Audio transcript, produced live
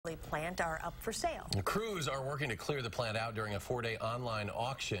plant are up for sale. Crews are working to clear the plant out during a 4-day online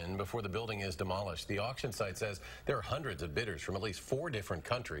auction before the building is demolished. The auction site says there are hundreds of bidders from at least 4 different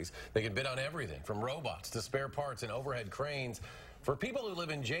countries. They can bid on everything from robots to spare parts and overhead cranes. For people who live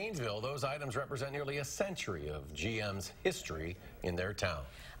in Janesville, those items represent nearly a century of GM's history in their town.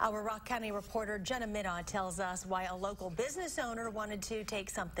 Our Rock County reporter Jenna Middaugh tells us why a local business owner wanted to take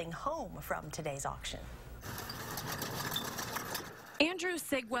something home from today's auction. Andrew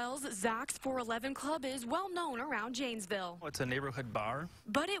Sigwell's Zach's 411 Club is well known around Janesville. It's a neighborhood bar.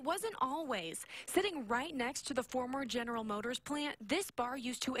 But it wasn't always. Sitting right next to the former General Motors plant, this bar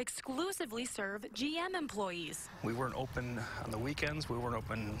used to exclusively serve GM employees. We weren't open on the weekends. We weren't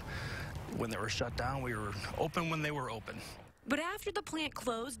open when they were shut down. We were open when they were open. But after the plant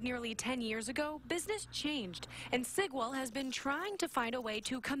closed nearly 10 years ago, business changed, and Sigwell has been trying to find a way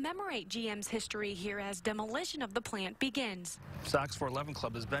to commemorate GM's history here as demolition of the plant begins. Zach's 411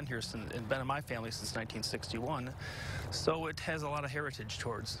 Club has been here and been in my family since 1961, so it has a lot of heritage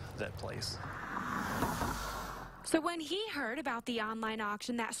towards that place. So when he heard about the online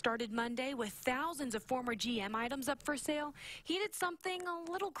auction that started Monday with thousands of former GM items up for sale, he did something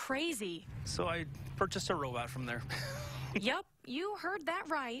a little crazy. So I purchased a robot from there. Yep, you heard that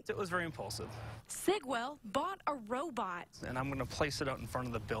right. It was very impulsive. Sigwell bought a robot. And I'm going to place it out in front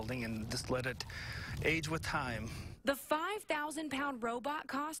of the building and just let it age with time. The 5,000-pound robot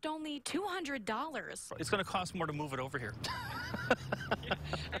cost only $200. It's going to cost more to move it over here.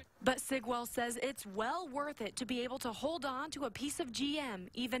 But Sigwell says it's well worth it to be able to hold on to a piece of GM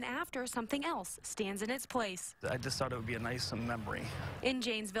even after something else stands in its place. I just thought it would be a nice memory. In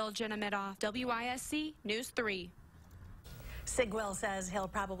Janesville, Jenna Middaugh, WISC News 3. Sigwell says he'll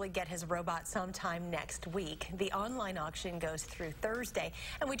probably get his robot sometime next week. The online auction goes through Thursday,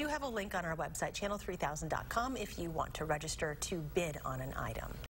 and we do have a link on our website, channel3000.com, if you want to register to bid on an item.